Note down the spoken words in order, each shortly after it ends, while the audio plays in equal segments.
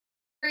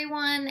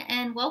everyone,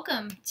 and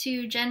welcome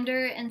to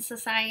Gender and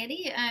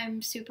Society.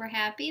 I'm super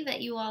happy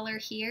that you all are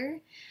here.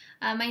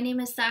 My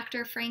name is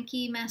Dr.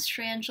 Frankie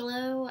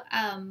Mastrangelo.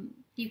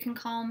 You can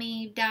call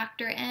me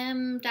Dr.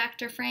 M,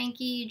 Dr.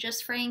 Frankie,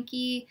 just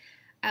Frankie,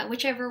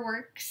 whichever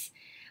works.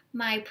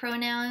 My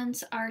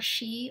pronouns are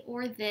she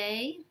or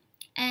they.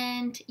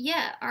 And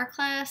yeah, our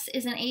class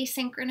is an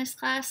asynchronous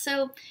class,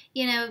 so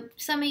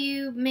some of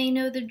you may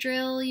know the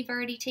drill. You've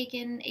already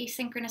taken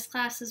asynchronous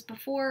classes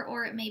before,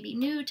 or it may be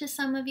new to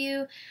some of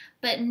you,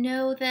 but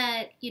know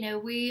that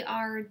we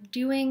are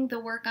doing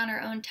the work on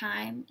our own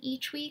time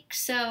each week.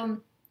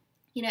 So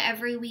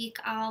every week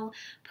I'll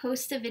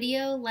post a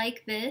video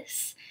like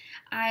this.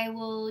 I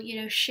will,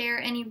 share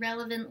any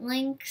relevant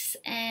links,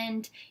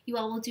 and you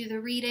all will do the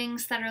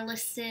readings that are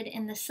listed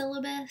in the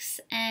syllabus,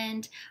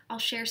 and I'll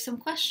share some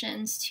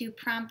questions to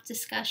prompt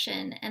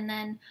discussion, and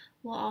then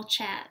we'll all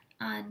chat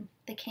on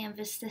the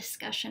Canvas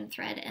discussion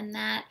thread, and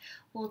that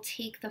will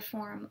take the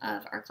form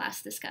of our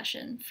class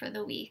discussion for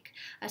the week.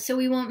 So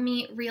we won't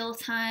meet real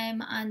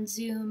time on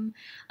Zoom,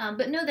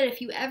 but know that if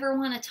you ever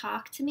want to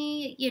talk to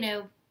me,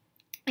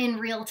 in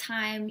real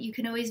time, you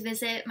can always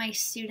visit my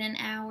student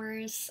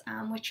hours,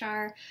 which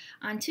are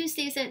on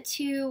Tuesdays at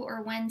 2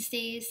 or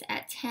Wednesdays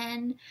at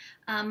 10.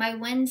 My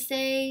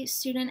Wednesday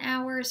student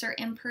hours are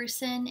in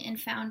person in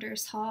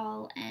Founders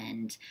Hall,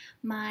 and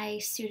my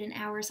student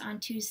hours on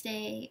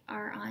Tuesday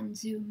are on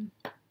Zoom.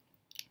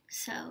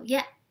 So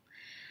yeah.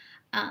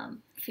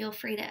 Feel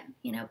free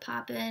to,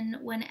 pop in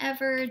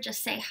whenever,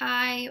 just say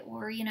hi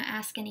or,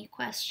 ask any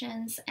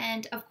questions.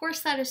 And of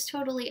course, that is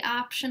totally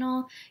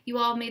optional. You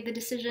all made the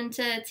decision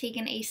to take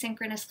an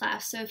asynchronous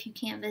class, so if you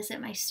can't visit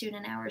my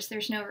student hours,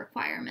 there's no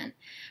requirement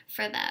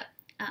for that.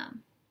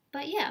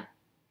 But yeah,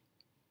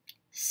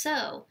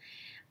 so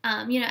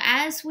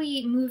as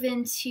we move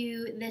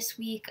into this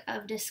week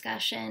of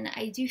discussion,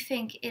 I do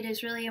think it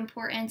is really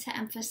important to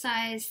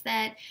emphasize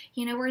that,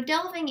 we're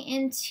delving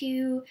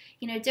into,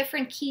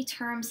 different key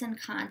terms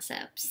and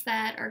concepts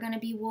that are going to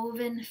be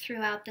woven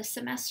throughout the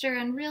semester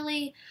and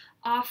really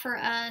offer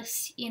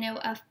us,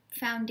 a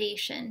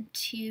foundation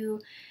to,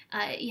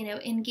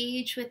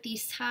 engage with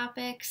these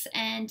topics,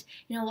 and,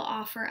 will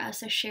offer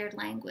us a shared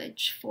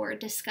language for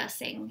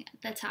discussing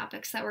the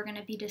topics that we're going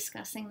to be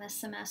discussing this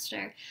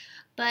semester.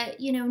 But,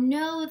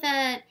 know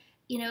that,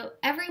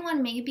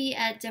 everyone may be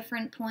at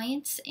different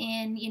points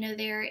in,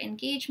 their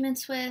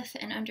engagements with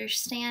and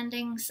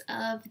understandings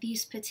of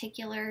these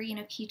particular,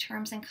 key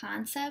terms and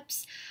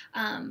concepts.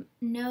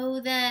 Know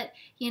that,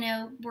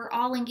 we're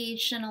all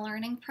engaged in a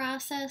learning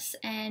process,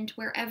 and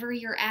wherever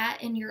you're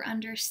at in your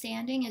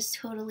understanding is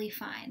totally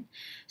fine.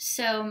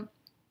 So,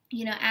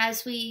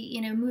 as we,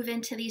 move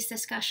into these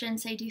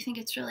discussions, I do think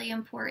it's really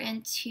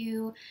important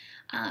to,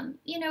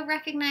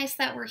 recognize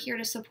that we're here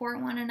to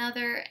support one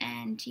another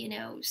and,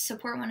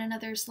 support one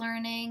another's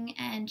learning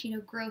and,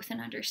 growth and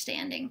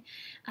understanding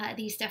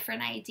these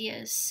different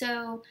ideas.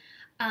 So,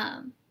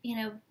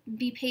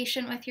 be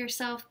patient with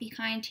yourself, be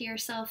kind to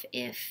yourself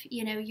if,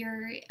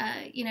 you're,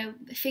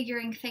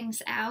 figuring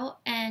things out,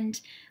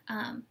 and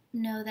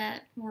know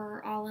that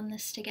we're all in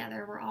this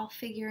together. We're all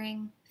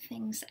figuring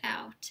things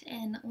out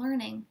and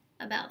learning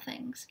about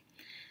things.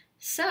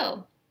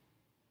 So,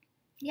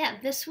 yeah,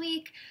 this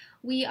week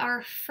we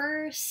are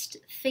first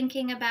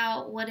thinking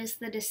about what is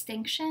the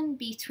distinction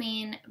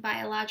between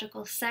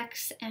biological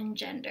sex and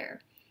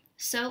gender.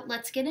 So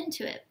let's get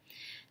into it.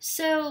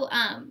 So,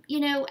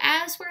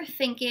 as we're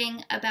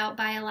thinking about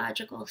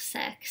biological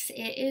sex,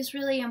 it is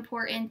really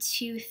important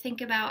to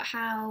think about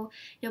how,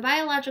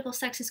 biological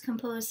sex is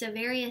composed of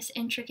various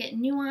intricate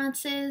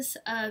nuances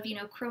of,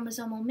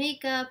 chromosomal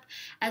makeup,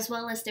 as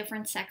well as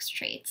different sex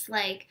traits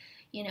like,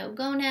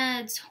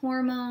 gonads,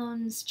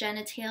 hormones,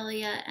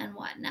 genitalia, and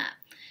whatnot.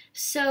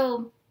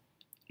 So,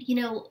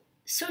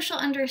 social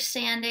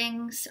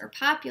understandings or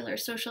popular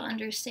social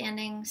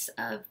understandings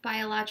of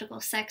biological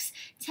sex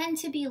tend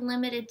to be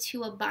limited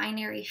to a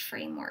binary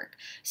framework.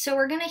 So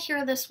we're going to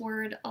hear this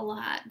word a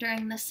lot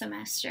during the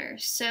semester.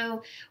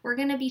 So we're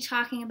going to be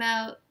talking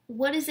about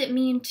what does it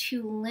mean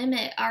to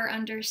limit our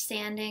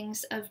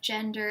understandings of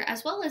gender,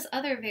 as well as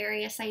other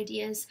various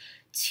ideas,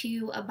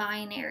 to a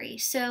binary.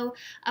 So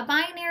a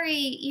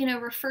binary,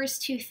 refers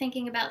to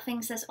thinking about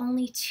things as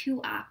only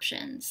two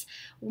options,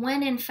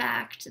 when in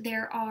fact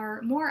there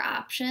are more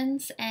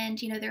options, and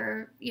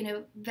there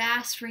are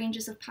vast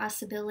ranges of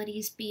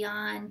possibilities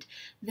beyond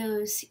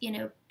those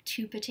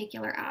two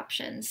particular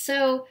options.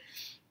 So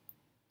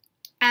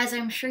as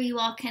I'm sure you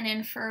all can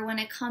infer, when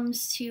it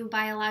comes to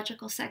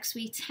biological sex,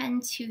 we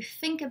tend to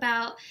think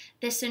about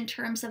this in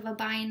terms of a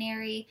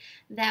binary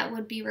that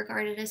would be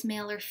regarded as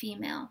male or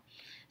female.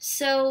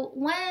 So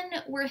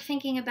when we're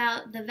thinking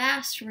about the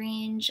vast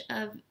range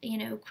of,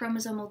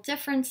 chromosomal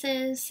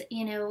differences,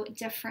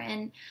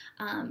 different,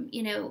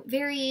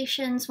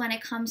 variations when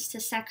it comes to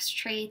sex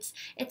traits,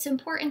 it's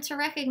important to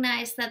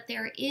recognize that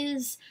there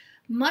is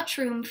much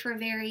room for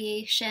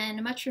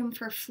variation, much room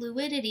for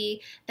fluidity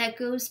that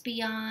goes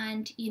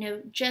beyond,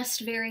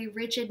 just very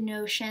rigid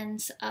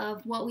notions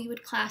of what we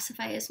would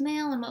classify as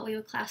male and what we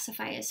would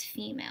classify as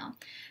female.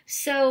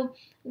 So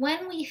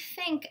when we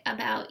think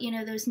about,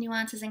 those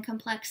nuances and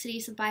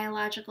complexities of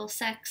biological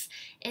sex,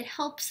 it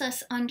helps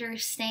us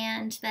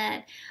understand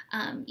that,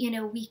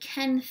 we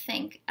can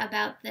think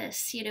about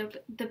this,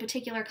 the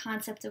particular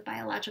concept of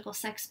biological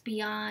sex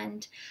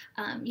beyond,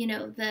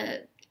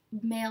 the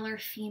male or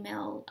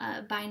female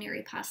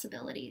binary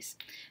possibilities.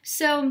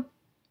 So,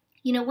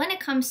 when it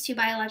comes to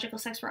biological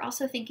sex, we're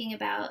also thinking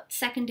about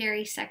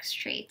secondary sex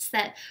traits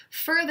that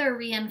further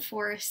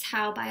reinforce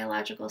how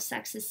biological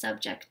sex is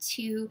subject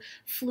to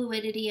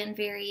fluidity and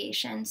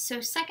variation.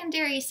 So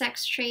secondary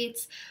sex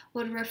traits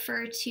would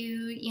refer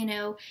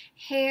to,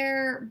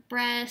 hair,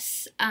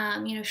 breasts,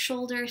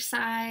 shoulder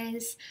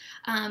size,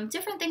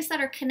 different things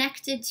that are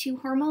connected to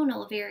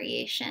hormonal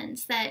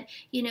variations that,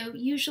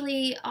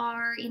 usually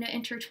are,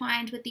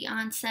 intertwined with the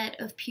onset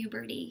of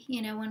puberty,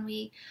 when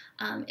we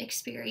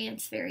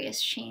experience various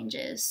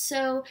changes.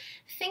 So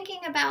thinking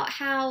about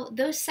how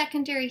those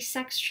secondary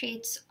sex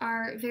traits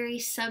are very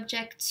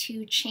subject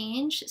to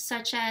change,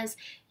 such as,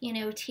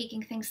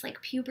 taking things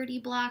like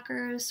puberty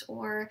blockers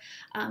or,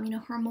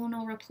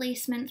 hormonal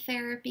replacement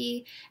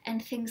therapy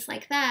and things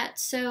like that.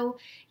 So,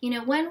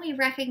 when we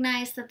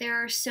recognize that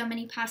there are so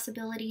many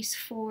possibilities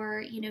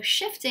for,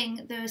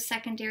 shifting those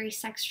secondary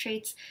sex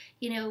traits,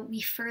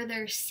 we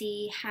further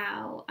see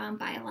how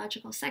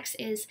biological sex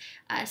is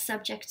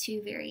subject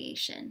to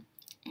variation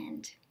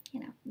and,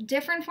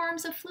 different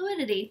forms of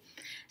fluidity.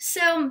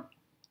 So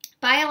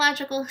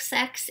biological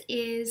sex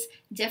is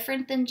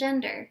different than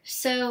gender.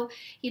 So,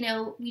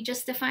 we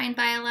just defined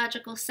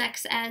biological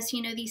sex as,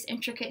 these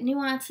intricate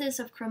nuances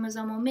of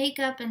chromosomal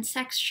makeup and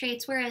sex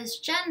traits, whereas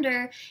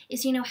gender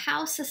is,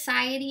 how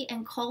society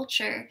and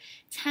culture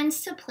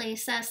tends to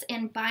place us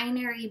in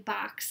binary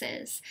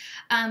boxes.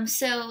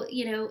 So,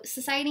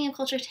 society and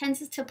culture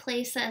tends to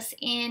place us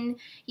in,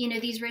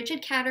 these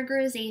rigid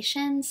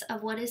categorizations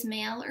of what is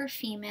male or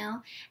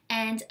female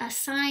and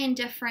assign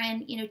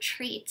different,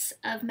 traits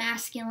of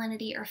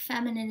masculinity or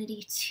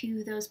femininity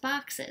to those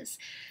boxes.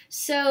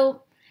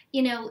 So,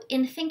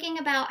 in thinking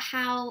about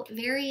how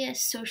various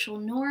social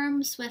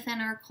norms within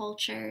our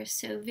culture,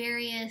 so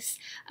various,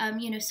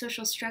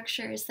 social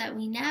structures that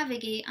we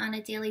navigate on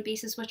a daily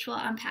basis, which we'll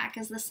unpack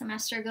as the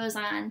semester goes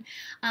on,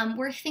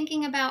 we're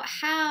thinking about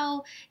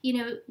how,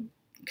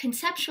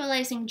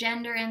 conceptualizing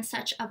gender in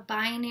such a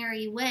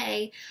binary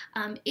way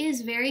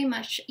is very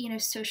much,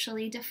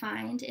 socially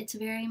defined. It's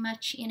very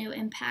much,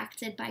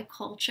 impacted by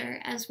culture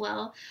as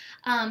well.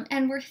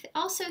 And we're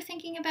also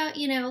thinking about,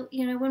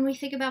 when we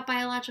think about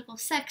biological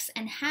sex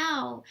and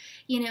how,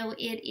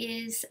 it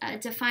is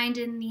defined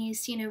in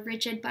these,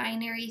 rigid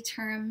binary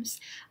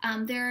terms,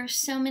 there are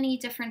so many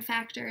different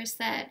factors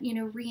that,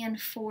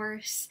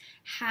 reinforce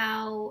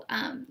how,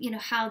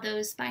 how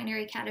those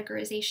binary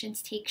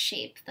categorizations take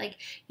shape. Like,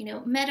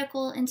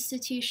 medical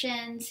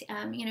institutions,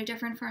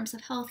 different forms of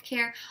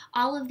healthcare,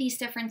 all of these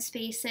different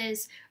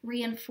spaces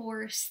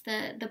reinforce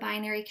the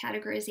binary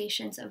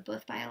categorizations of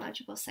both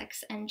biological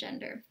sex and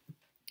gender.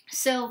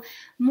 So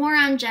more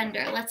on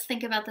gender, let's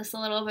think about this a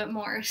little bit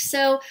more.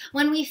 So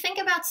when we think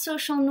about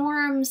social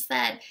norms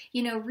that,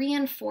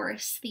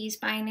 reinforce these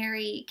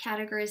binary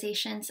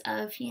categorizations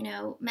of,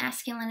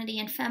 masculinity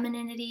and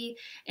femininity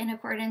in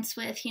accordance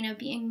with,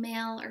 being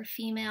male or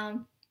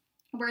female,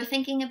 we're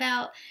thinking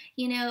about,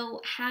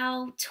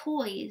 how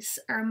toys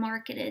are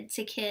marketed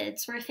to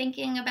kids. We're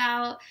thinking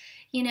about,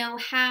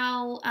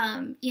 how,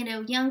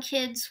 young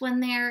kids, when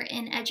they're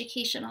in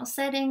educational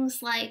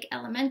settings like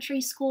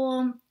elementary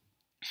school,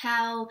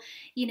 how,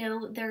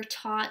 they're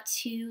taught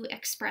to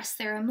express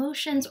their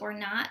emotions or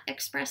not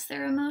express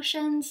their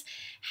emotions,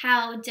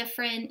 how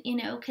different,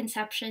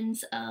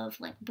 conceptions of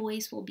like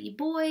boys will be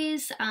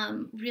boys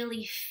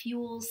really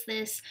fuels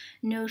this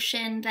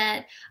notion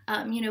that,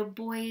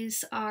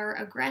 boys are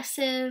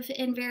aggressive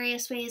in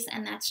various ways,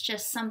 and that's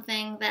just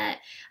something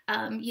that,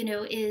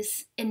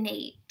 is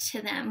innate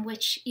to them,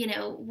 which,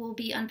 we'll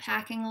be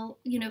unpacking,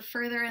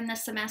 further in the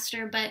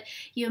semester, but,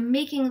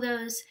 making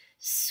those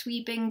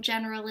sweeping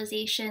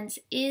generalizations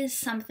is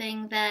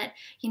something that,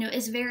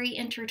 is very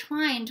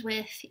intertwined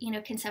with,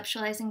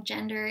 conceptualizing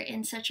gender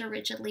in such a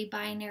rigidly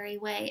binary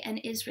way,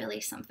 and is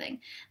really something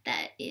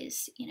that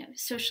is,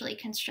 socially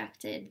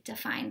constructed,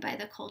 defined by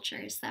the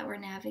cultures that we're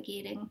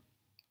navigating.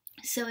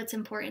 So it's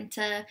important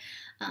to,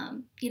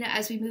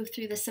 as we move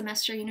through the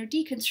semester,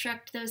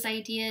 deconstruct those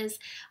ideas,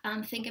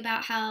 think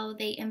about how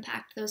they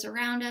impact those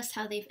around us,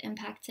 how they've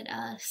impacted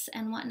us,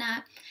 and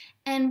whatnot.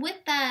 And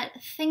with that,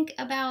 think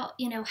about,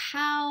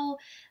 how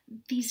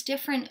these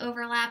different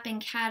overlapping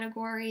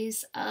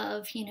categories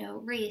of,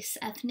 race,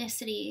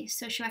 ethnicity,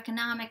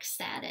 socioeconomic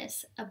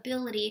status,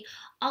 ability,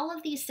 all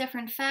of these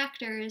different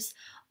factors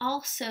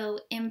also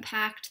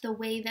impact the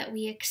way that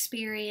we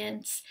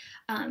experience,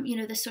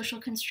 the social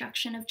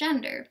construction of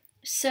gender.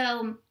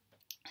 So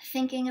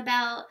thinking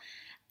about,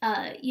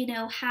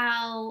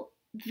 how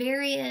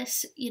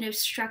various,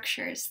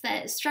 structures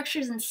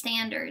and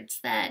standards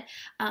that,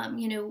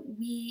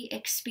 we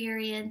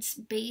experience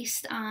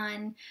based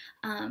on,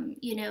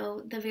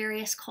 the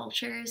various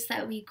cultures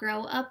that we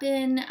grow up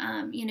in,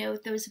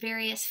 those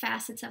various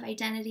facets of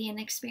identity and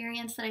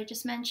experience that I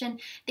just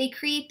mentioned. They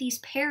create these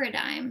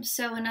paradigms.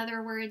 So in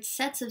other words,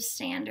 sets of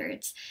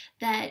standards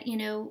that,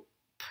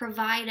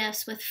 provide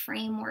us with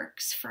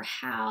frameworks for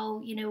how,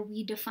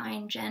 we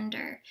define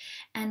gender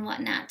and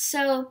whatnot.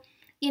 So,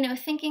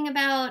 thinking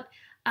about,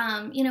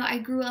 I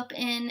grew up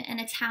in an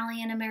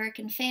Italian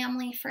American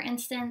family, for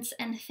instance,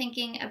 and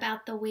thinking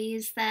about the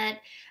ways that,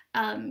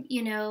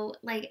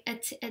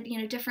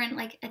 different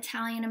like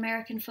Italian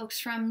American folks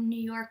from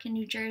New York and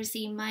New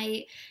Jersey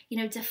might,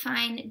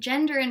 define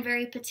gender in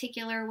very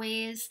particular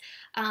ways,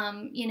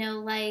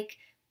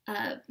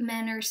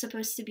 men are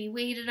supposed to be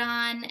waited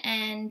on,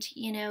 and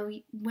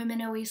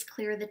women always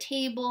clear the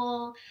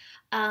table,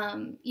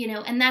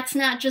 and that's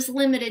not just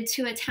limited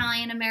to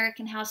Italian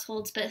American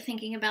households, but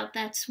thinking about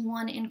that's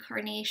one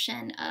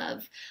incarnation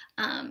of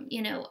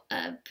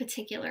a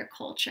particular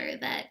culture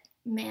that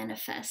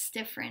manifests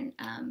different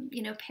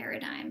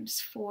paradigms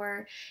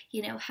for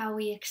how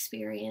we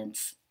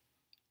experience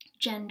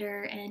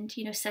gender and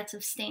sets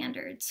of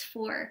standards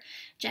for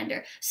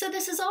gender. So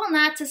this is all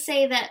not to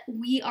say that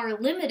we are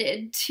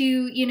limited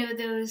to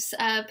those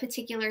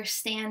particular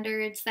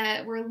standards,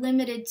 that we're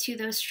limited to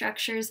those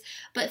structures,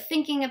 but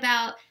thinking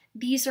about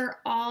these are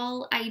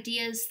all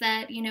ideas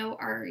that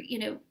are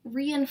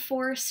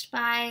reinforced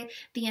by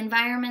the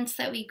environments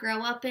that we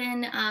grow up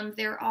in.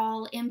 They're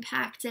all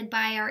impacted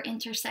by our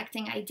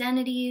intersecting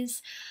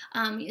identities.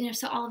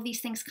 So all of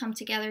these things come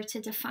together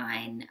to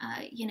define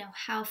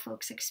how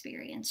folks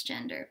experience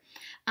gender.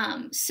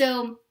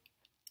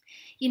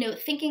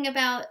 Thinking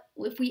about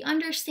if we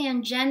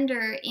understand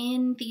gender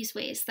in these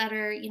ways that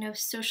are,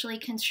 socially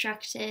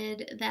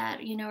constructed, that,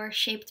 are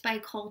shaped by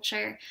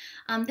culture,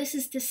 this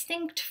is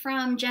distinct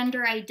from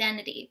gender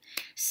identity.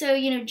 So,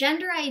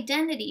 gender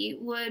identity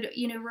would,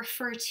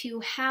 refer to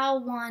how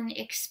one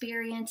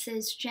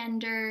experiences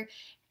gender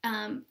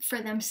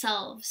for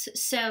themselves.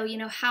 So,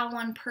 how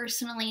one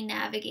personally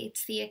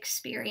navigates the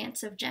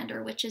experience of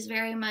gender, which is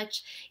very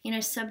much,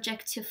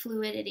 subject to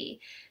fluidity.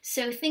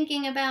 So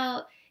thinking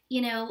about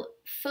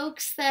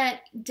folks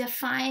that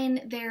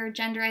define their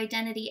gender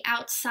identity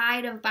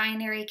outside of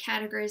binary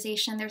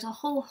categorization, there's a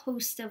whole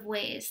host of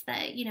ways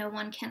that,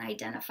 one can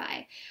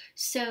identify.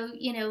 So,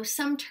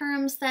 some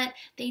terms that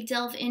they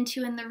delve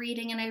into in the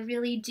reading, and I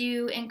really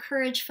do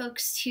encourage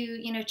folks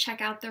to,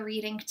 check out the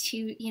reading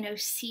to,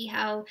 see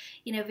how,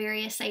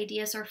 various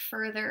ideas are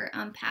further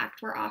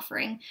unpacked. We're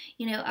offering,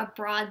 a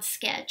broad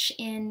sketch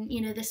in,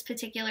 this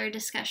particular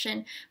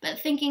discussion, but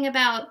thinking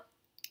about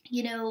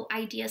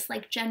ideas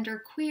like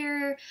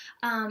genderqueer,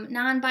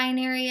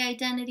 non-binary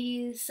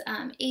identities,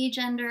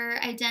 agender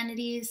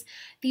identities.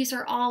 These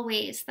are all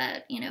ways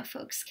that,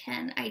 folks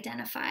can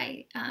identify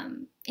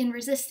in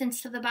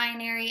resistance to the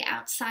binary,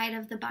 outside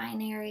of the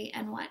binary,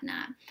 and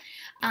whatnot.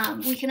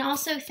 We can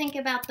also think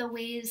about the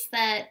ways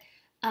that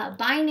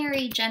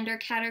binary gender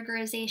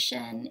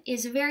categorization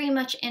is very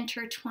much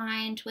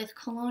intertwined with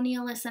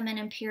colonialism and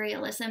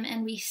imperialism,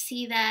 and we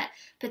see that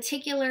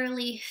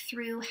particularly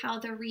through how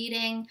the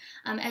reading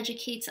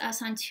educates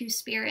us on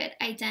two-spirit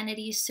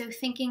identities. So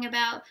thinking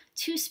about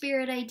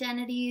two-spirit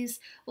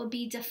identities will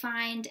be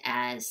defined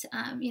as,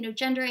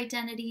 gender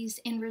identities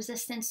in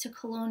resistance to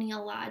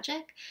colonial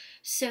logic.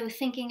 So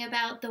thinking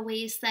about the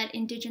ways that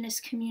Indigenous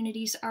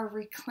communities are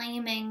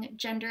reclaiming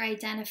gender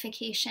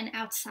identification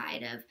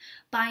outside of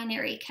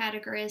binary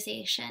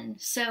categorization.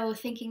 So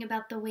thinking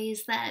about the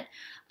ways that,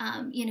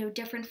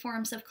 different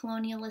forms of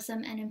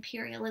colonialism and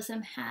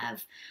imperialism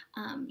have,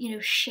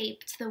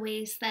 shaped the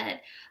ways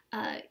that,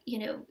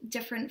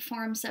 different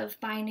forms of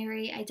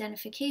binary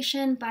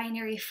identification,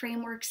 binary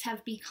frameworks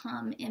have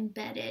become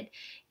embedded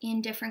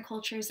in different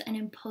cultures and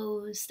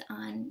imposed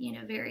on,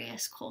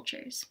 various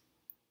cultures.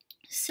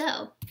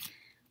 So,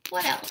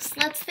 what else?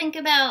 Let's think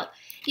about,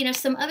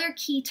 some other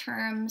key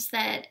terms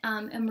that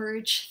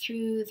emerge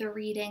through the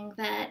reading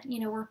that,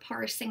 we're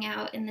parsing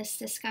out in this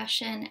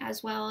discussion,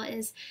 as well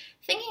as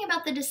thinking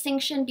about the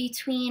distinction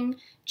between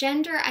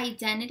gender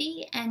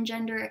identity and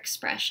gender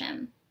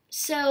expression.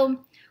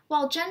 So,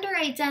 while gender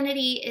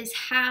identity is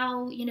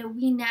how,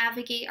 we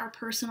navigate our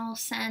personal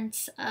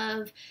sense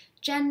of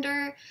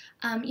gender,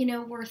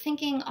 we're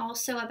thinking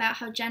also about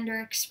how gender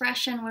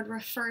expression would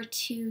refer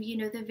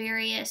to, the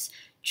various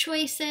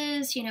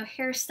choices,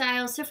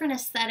 hairstyles, different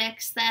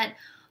aesthetics that,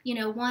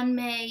 one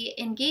may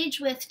engage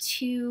with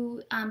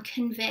to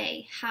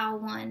convey how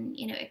one,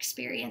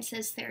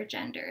 experiences their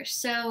gender.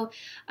 So,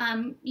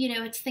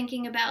 it's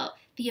thinking about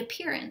the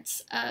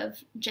appearance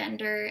of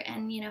gender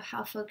and,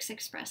 how folks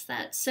express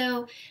that.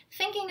 So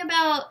thinking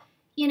about,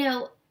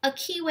 a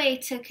key way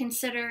to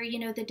consider,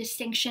 the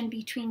distinction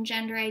between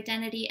gender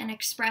identity and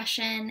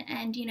expression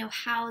and,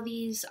 how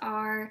these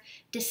are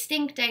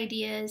distinct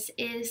ideas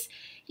is,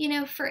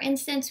 for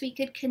instance, we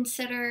could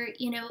consider,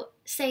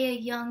 say a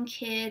young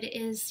kid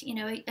is,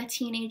 a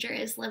teenager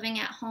is living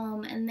at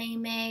home and they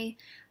may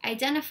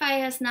identify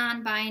as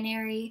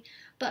non-binary,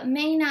 but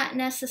may not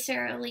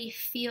necessarily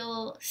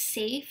feel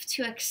safe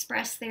to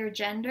express their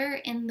gender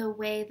in the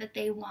way that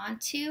they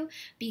want to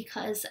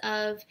because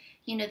of,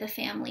 the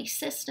family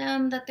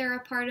system that they're a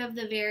part of,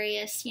 the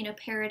various,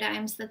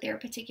 paradigms that their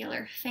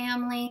particular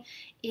family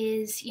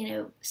is,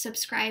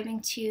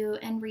 subscribing to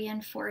and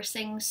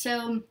reinforcing.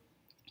 So,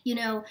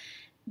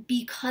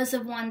 because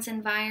of one's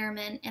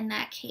environment, in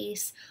that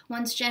case,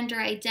 one's gender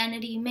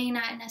identity may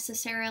not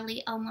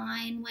necessarily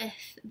align with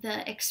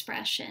the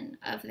expression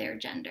of their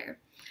gender.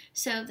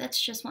 So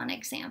that's just one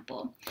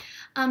example.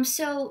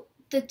 So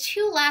the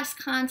two last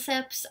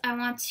concepts I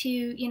want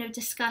to,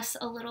 discuss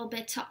a little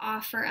bit to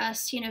offer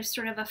us,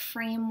 sort of a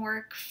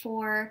framework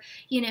for,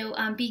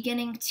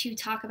 beginning to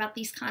talk about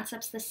these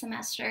concepts this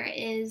semester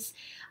is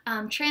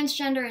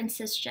transgender and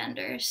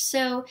cisgender.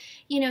 So,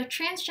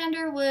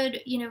 transgender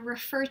would,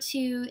 refer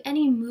to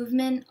any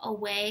movement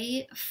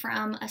away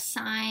from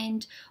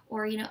assigned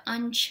or,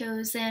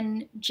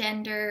 unchosen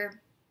gender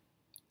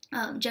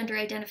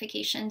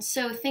identification.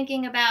 So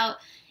thinking about,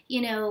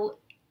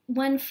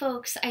 when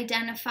folks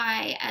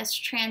identify as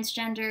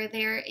transgender,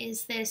 there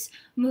is this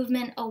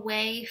movement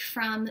away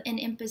from an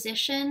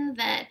imposition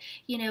that,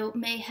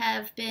 may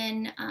have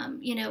been,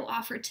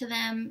 offered to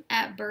them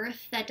at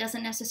birth that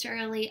doesn't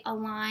necessarily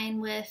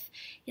align with,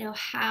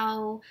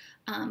 how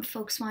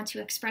folks want to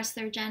express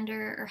their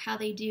gender or how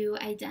they do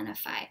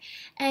identify.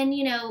 And,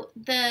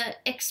 the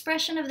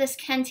expression of this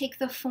can take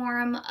the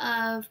form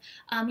of,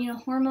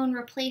 hormone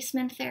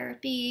replacement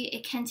therapy.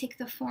 It can take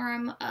the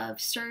form of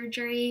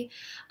surgery,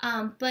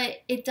 but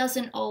it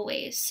doesn't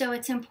always. So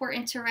it's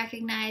important to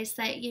recognize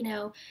that,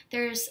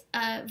 there's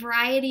a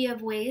variety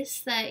of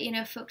ways that,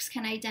 folks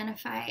can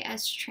identify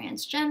as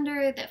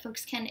transgender, that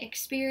folks can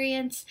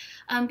experience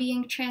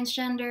being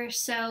transgender.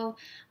 So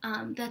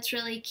that's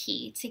really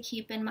key to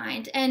keep in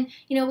mind. And,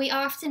 we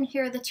often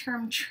hear the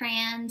term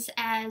trans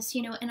as,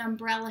 an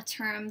umbrella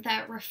term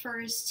that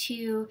refers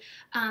to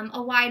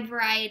a wide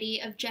variety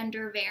of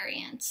gender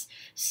variants.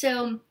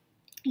 So,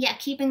 yeah,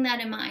 keeping that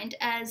in mind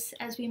as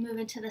we move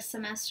into the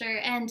semester.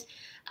 And,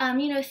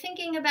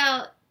 thinking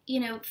about,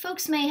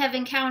 folks may have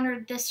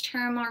encountered this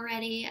term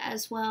already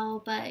as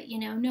well, but,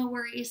 no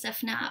worries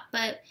if not.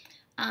 But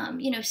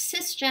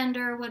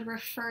cisgender would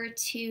refer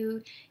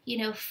to,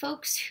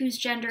 folks whose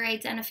gender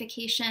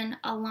identification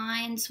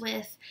aligns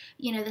with,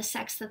 the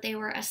sex that they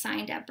were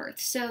assigned at birth.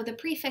 So the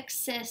prefix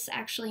cis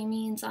actually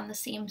means on the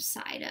same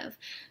side of.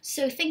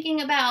 So thinking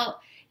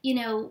about,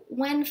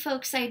 when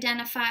folks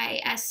identify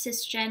as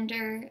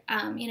cisgender,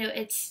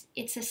 it's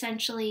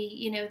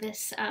essentially,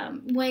 this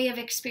way of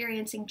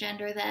experiencing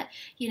gender that,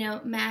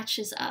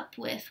 matches up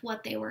with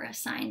what they were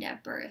assigned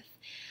at birth.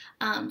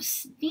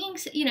 So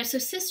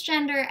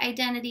cisgender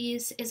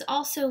identities is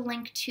also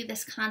linked to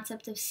this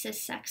concept of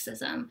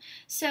cissexism.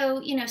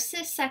 So,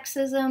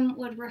 cissexism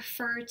would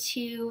refer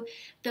to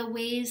the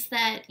ways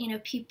that,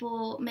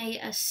 people may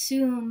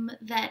assume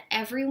that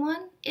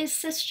everyone is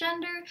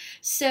cisgender.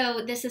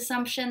 So this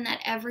assumption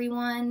that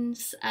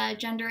everyone's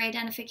gender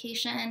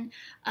identification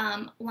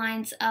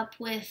lines up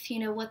with,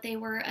 what they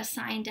were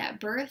assigned at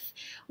birth,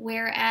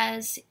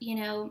 whereas,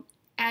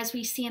 as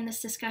we see in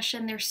this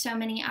discussion, there's so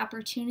many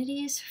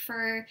opportunities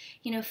for,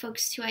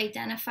 folks to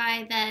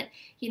identify that,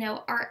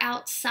 are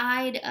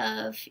outside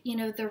of,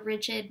 the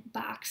rigid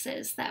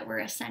boxes that were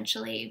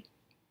essentially,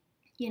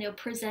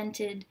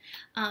 presented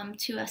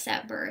to us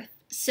at birth.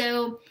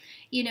 So,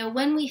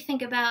 when we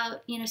think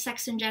about,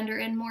 sex and gender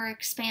in more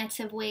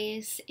expansive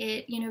ways,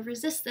 it,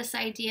 resists this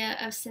idea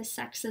of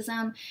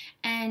cissexism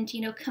and,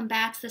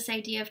 combats this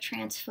idea of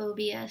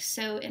transphobia.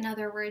 So in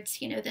other words,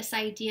 this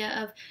idea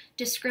of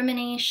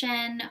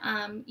discrimination,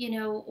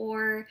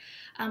 or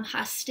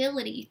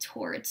hostility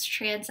towards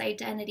trans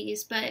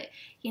identities. But,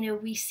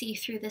 we see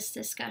through this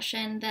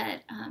discussion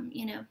that,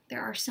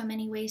 there are so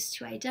many ways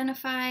to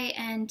identify,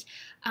 and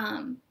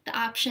the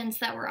options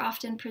that were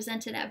often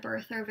presented at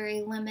birth are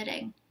very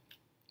limiting.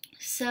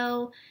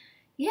 So,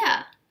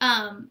 yeah,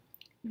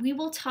 we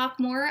will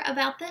talk more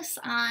about this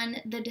on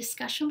the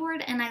discussion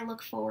board, and I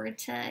look forward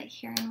to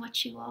hearing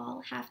what you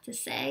all have to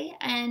say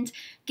and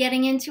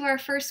getting into our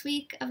first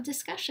week of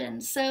discussion.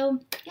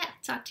 So, yeah,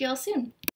 talk to you all soon.